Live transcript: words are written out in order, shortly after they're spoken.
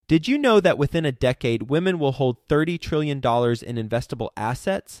Did you know that within a decade, women will hold $30 trillion in investable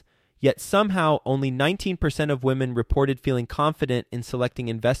assets? Yet somehow only 19% of women reported feeling confident in selecting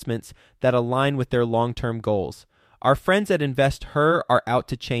investments that align with their long-term goals. Our friends at InvestHer are out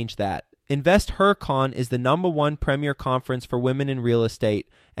to change that. InvestHerCon is the #1 premier conference for women in real estate,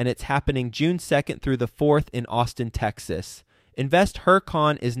 and it's happening June 2nd through the 4th in Austin, Texas.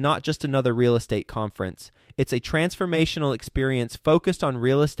 InvestHerCon is not just another real estate conference. It's a transformational experience focused on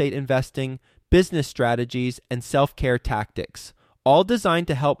real estate investing, business strategies, and self-care tactics, all designed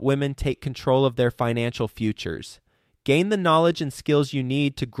to help women take control of their financial futures. Gain the knowledge and skills you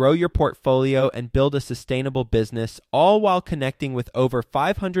need to grow your portfolio and build a sustainable business, all while connecting with over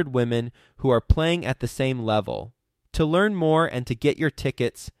 500 women who are playing at the same level. To learn more and to get your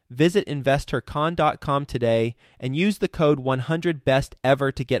tickets, visit InvestHerCon.com today and use the code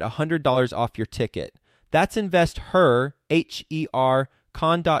 100BESTEVER to get $100 off your ticket. That's InvestHer, H-E-R,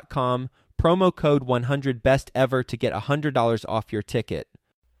 con.com, promo code 100BESTEVER to get $100 off your ticket.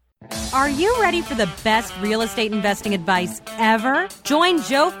 Are you ready for the best real estate investing advice ever? Join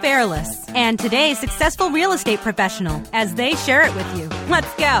Joe Fairless and today's successful real estate professional as they share it with you.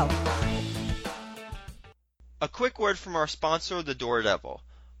 Let's go. A quick word from our sponsor, the Door Devil.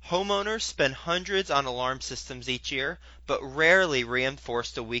 Homeowners spend hundreds on alarm systems each year, but rarely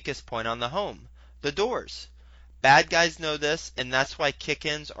reinforce the weakest point on the home, the doors. Bad guys know this, and that's why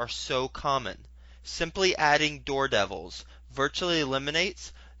kick-ins are so common. Simply adding Door Devils virtually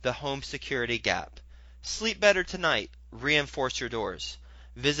eliminates the home security gap. Sleep better tonight. Reinforce your doors.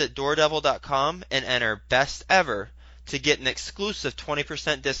 Visit doordevil.com and enter Best Ever to get an exclusive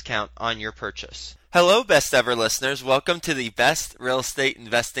 20% discount on your purchase. Hello, Best Ever listeners. Welcome to the Best Real Estate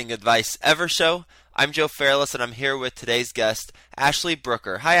Investing Advice Ever show. I'm Joe Fairless, and I'm here with today's guest, Ashley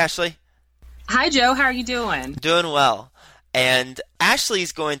Brooker. Hi, Ashley. Hi, Joe. How are you doing? Doing well. And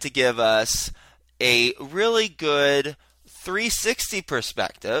Ashley's going to give us a really good 360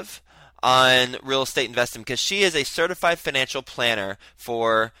 perspective on real estate investing because she is a certified financial planner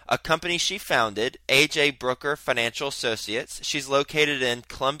for a company she founded, AJ Brooker Financial Associates. She's located in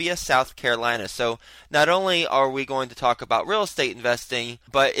Columbia, South Carolina. So not only are we going to talk about real estate investing,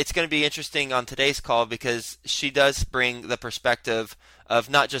 but it's going to be interesting on today's call because she does bring the perspective of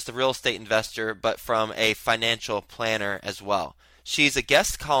not just a real estate investor, but from a financial planner as well. She's a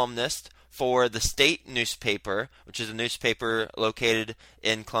guest columnist for the State newspaper, which is a newspaper located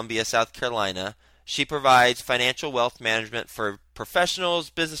in Columbia, South Carolina. She provides financial wealth management for professionals,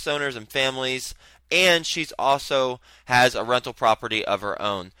 business owners, and families, and she's also has a rental property of her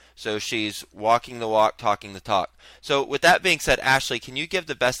own. So she's walking the walk, talking the talk. So with that being said, Ashley, can you give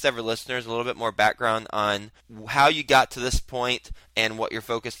the Best Ever listeners a little bit more background on how you got to this point and what you're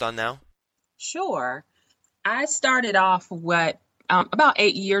focused on now? Sure. I started off about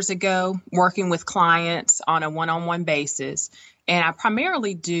 8 years ago working with clients on a one-on-one basis. And I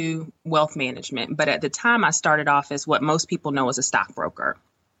primarily do wealth management. But at the time, I started off as what most people know as a stockbroker.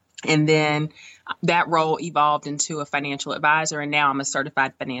 And then that role evolved into a financial advisor. And now I'm a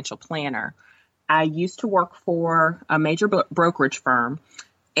certified financial planner. I used to work for a major brokerage firm.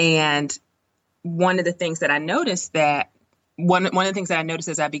 And one of the things that I noticed as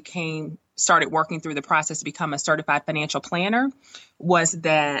I started working through the process to become a certified financial planner was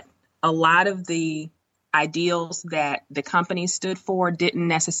that a lot of the ideals that the company stood for didn't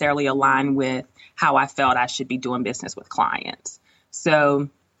necessarily align with how I felt I should be doing business with clients. So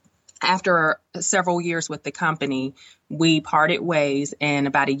after several years with the company, we parted ways, and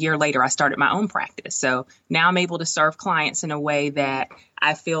about a year later, I started my own practice. So now I'm able to serve clients in a way that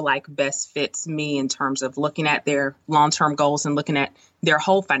I feel like best fits me in terms of looking at their long-term goals and looking at their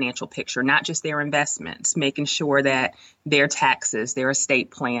whole financial picture, not just their investments, making sure that their taxes, their estate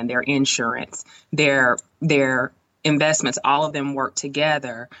plan, their insurance, their investments, all of them work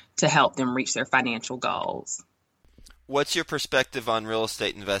together to help them reach their financial goals. What's your perspective on real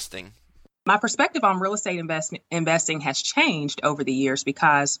estate investing? My perspective on real estate investing has changed over the years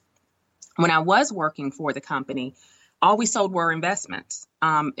because when I was working for the company, all we sold were investments.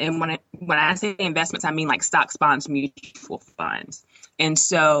 And when I say investments, I mean like stocks, bonds, mutual funds. And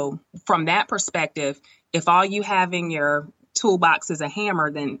so from that perspective, if all you have in your toolbox is a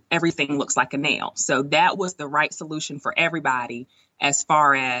hammer, then everything looks like a nail. So that was the right solution for everybody as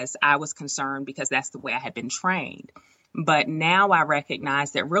far as I was concerned, because that's the way I had been trained. But now I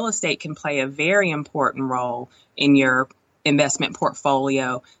recognize that real estate can play a very important role in your investment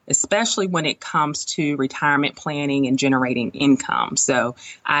portfolio, especially when it comes to retirement planning and generating income. So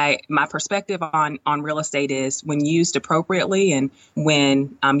my perspective on real estate is when used appropriately and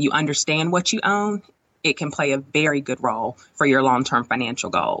when you understand what you own, it can play a very good role for your long-term financial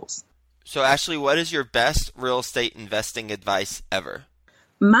goals. So Ashley, what is your best real estate investing advice ever?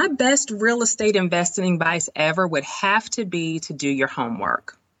 My best real estate investing advice ever would have to be to do your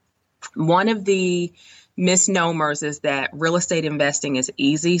homework. One of the misnomers is that real estate investing is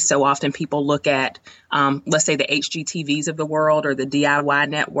easy. So often people look at, let's say, the HGTVs of the world or the DIY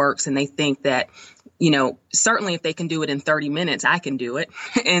networks, and they think that, certainly if they can do it in 30 minutes, I can do it.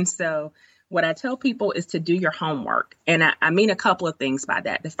 And so what I tell people is to do your homework. And I mean a couple of things by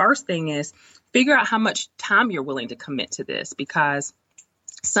that. The first thing is figure out how much time you're willing to commit to this, because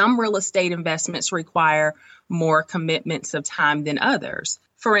some real estate investments require more commitments of time than others.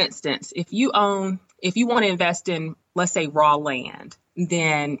 For instance, if you want to invest in, let's say, raw land,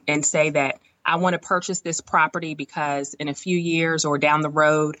 and say that I want to purchase this property because in a few years or down the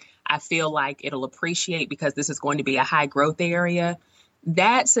road, I feel like it'll appreciate because this is going to be a high growth area.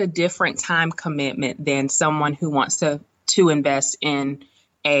 That's a different time commitment than someone who wants to invest in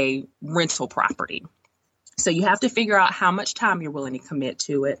a rental property. So you have to figure out how much time you're willing to commit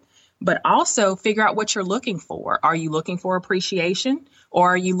to it, but also figure out what you're looking for. Are you looking for appreciation, or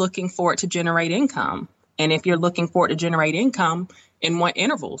are you looking for it to generate income? And if you're looking for it to generate income, in what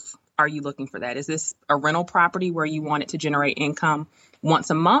intervals are you looking for that? Is this a rental property where you want it to generate income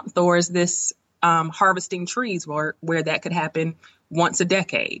once a month, or is this harvesting trees where that could happen once a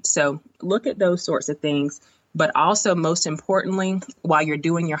decade? So look at those sorts of things. But also, most importantly, while you're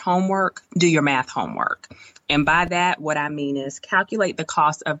doing your homework, do your math homework. And by that, what I mean is calculate the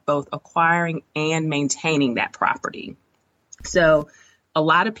cost of both acquiring and maintaining that property. So a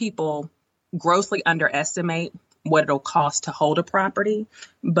lot of people grossly underestimate what it'll cost to hold a property.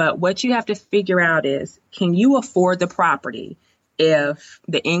 But what you have to figure out is, can you afford the property if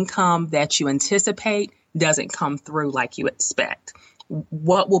the income that you anticipate doesn't come through like you expect?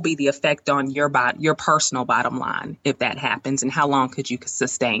 What will be the effect on your personal bottom line if that happens, and how long could you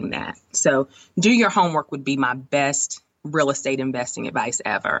sustain that? So do your homework would be my best real estate investing advice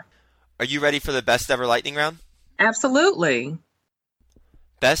ever. Are you ready for the best ever lightning round? Absolutely.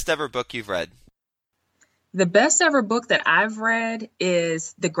 Best ever book you've read? The best ever book that I've read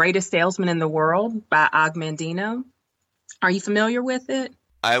is The Greatest Salesman in the World by Og Mandino. Are you familiar with it?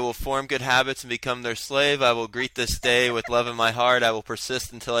 I will form good habits and become their slave. I will greet this day with love in my heart. I will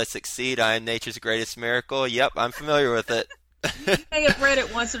persist until I succeed. I am nature's greatest miracle. Yep, I'm familiar with it. You may have read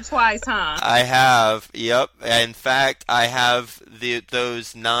it once or twice, huh? I have. Yep. In fact, I have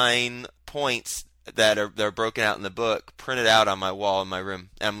those 9 points that are broken out in the book printed out on my wall in my room.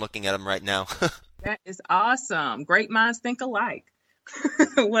 I'm looking at them right now. That is awesome. Great minds think alike.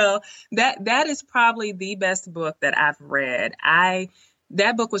 Well, that is probably the best book that I've read.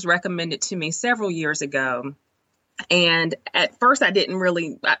 That book was recommended to me several years ago. And at first I didn't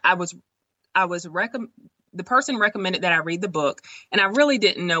really, the person recommended that I read the book, and I really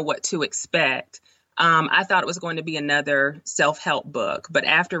didn't know what to expect. I thought it was going to be another self-help book, but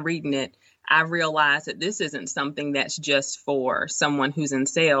after reading it, I realized that this isn't something that's just for someone who's in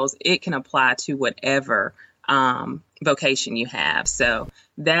sales. It can apply to whatever vocation you have. So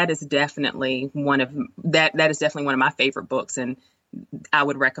that is definitely one of my favorite books, and I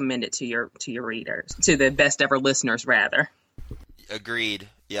would recommend it to your readers, to the best ever listeners, rather. Agreed.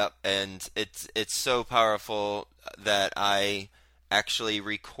 Yep. And it's so powerful that I actually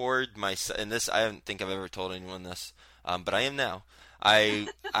record myself. And this, I don't think I've ever told anyone this, but I am now. I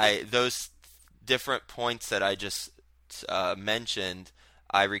those different points that I just mentioned,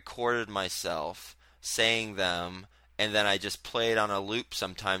 I recorded myself saying them, and then I just play it on a loop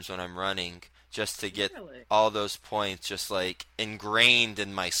sometimes when I'm running, just to get all those points just like ingrained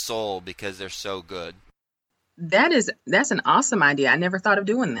in my soul because they're so good. That's an awesome idea. I never thought of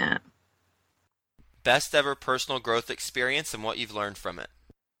doing that. Best ever personal growth experience and what you've learned from it.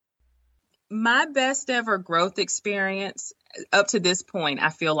 My best ever growth experience up to this point, I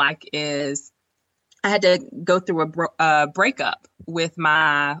feel like, is I had to go through a breakup with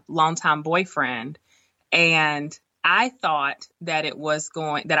my longtime boyfriend, and I thought that I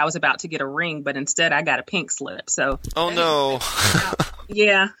was about to get a ring, but instead I got a pink slip. So, oh no.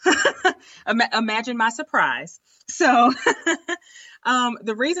 Yeah. Imagine my surprise. So,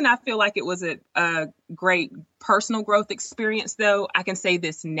 the reason I feel like it was a great personal growth experience, though, I can say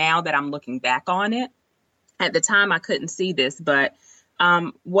this now that I'm looking back on it. At the time, I couldn't see this, but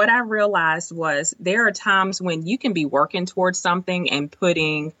what I realized was there are times when you can be working towards something and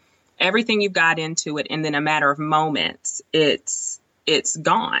putting everything you've got into it, and then a matter of moments, it's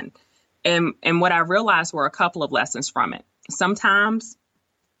gone. And what I realized were a couple of lessons from it. Sometimes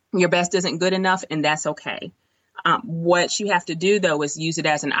your best isn't good enough, and that's okay. What you have to do, though, is use it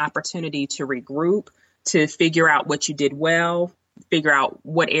as an opportunity to regroup, to figure out what you did well, figure out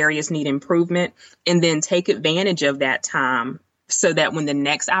what areas need improvement, and then take advantage of that time so that when the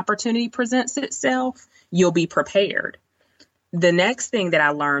next opportunity presents itself, you'll be prepared. The next thing that I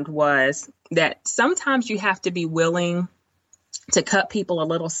learned was that sometimes you have to be willing to cut people a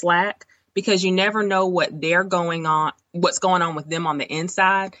little slack, because you never know what's going on with them on the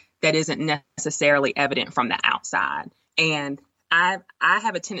inside that isn't necessarily evident from the outside. And I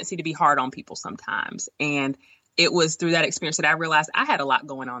have a tendency to be hard on people sometimes. And it was through that experience that I realized I had a lot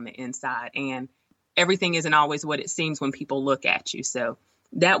going on the inside, and everything isn't always what it seems when people look at you. So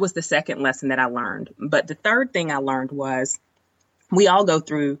that was the second lesson that I learned. But the third thing I learned was we all go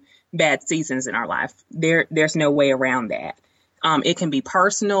through bad seasons in our life. There's no way around that. It can be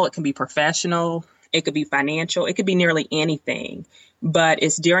personal, it can be professional, it could be financial, it could be nearly anything. But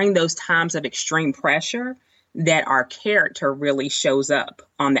it's during those times of extreme pressure that our character really shows up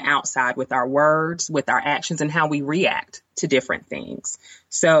on the outside with our words, with our actions, and how we react to different things.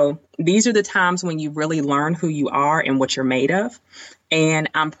 So these are the times when you really learn who you are and what you're made of. And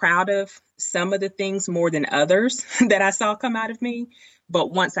I'm proud of some of the things more than others that I saw come out of me.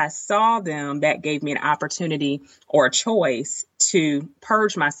 But once I saw them, that gave me an opportunity or a choice to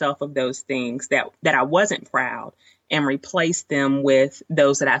purge myself of those things that I wasn't proud and replace them with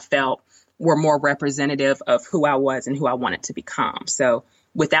those that I felt were more representative of who I was and who I wanted to become. So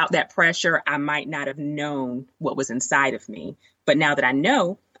without that pressure, I might not have known what was inside of me. But now that I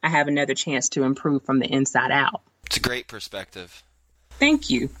know, I have another chance to improve from the inside out. It's a great perspective. Thank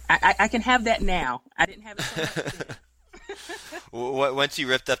you. I can have that now. I didn't have it so much then. Once you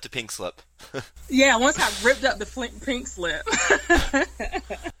ripped up the pink slip. Yeah, once I ripped up the pink slip.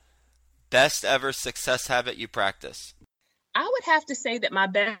 Best ever success habit you practice? I would have to say that my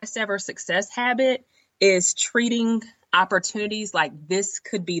best ever success habit is treating opportunities like this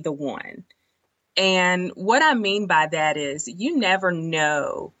could be the one. And what I mean by that is you never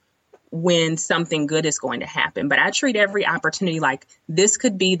know when something good is going to happen, but I treat every opportunity like this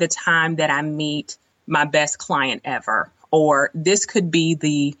could be the time that I meet my best client ever, or this could be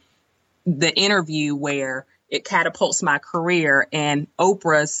the interview where it catapults my career and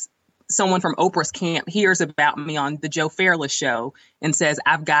someone from Oprah's camp hears about me on the Joe Fairless show and says,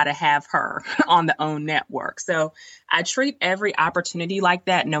 I've got to have her on the OWN network. So I treat every opportunity like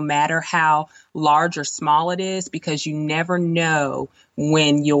that, no matter how large or small it is, because you never know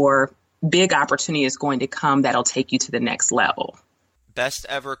when your big opportunity is going to come that'll take you to the next level. Best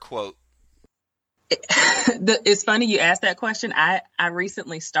ever quote? It's funny you asked that question. I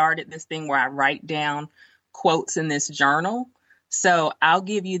recently started this thing where I write down quotes in this journal. So I'll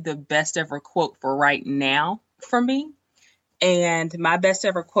give you the best ever quote for right now for me. And my best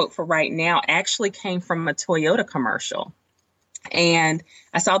ever quote for right now actually came from a Toyota commercial. And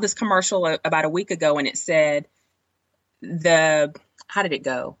I saw this commercial about a week ago, and it said, how did it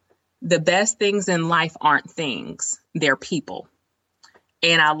go? The best things in life aren't things, they're people.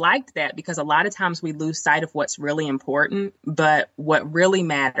 And I liked that because a lot of times we lose sight of what's really important, but what really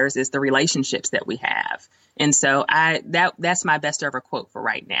matters is the relationships that we have. And so that's my best ever quote for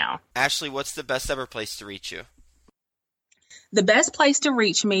right now. Ashley, what's the best ever place to reach you? The best place to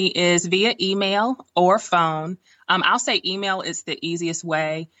reach me is via email or phone. I'll say email is the easiest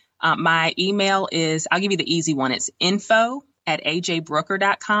way. My email is, I'll give you the easy one. It's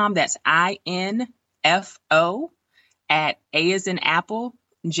info@ajbrooker.com. That's INFO at A as in apple,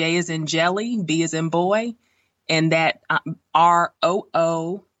 J as in jelly, B as in boy, and that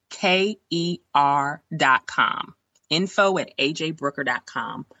ROOKER.com.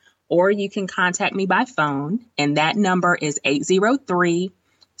 info@ajbrooker.com. Or you can contact me by phone, and that number is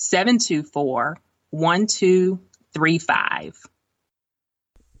 803-724-1235.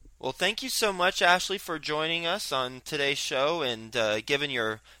 Well, thank you so much, Ashley, for joining us on today's show and giving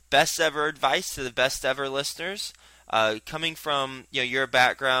your best ever advice to the best ever listeners. Coming from your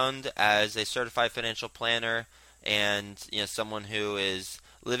background as a certified financial planner and someone who is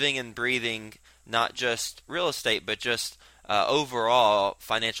living and breathing not just real estate but just overall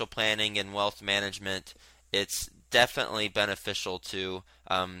financial planning and wealth management, it's definitely beneficial to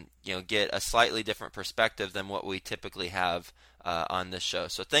get a slightly different perspective than what we typically have on this show.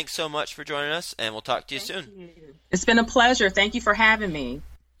 So thanks so much for joining us, and we'll talk to you soon. It's been a pleasure. Thank you for having me.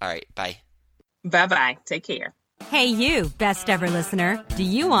 All right, bye. Bye-bye. Take care. Hey you, best ever listener. Do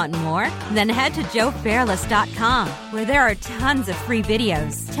you want more? Then head to joefairless.com, where there are tons of free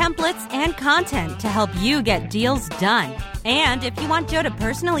videos, templates, and content to help you get deals done. And if you want Joe to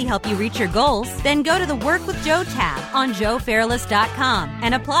personally help you reach your goals, then go to the Work with Joe tab on joefairless.com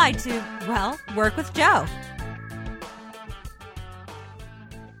and apply to, work with Joe.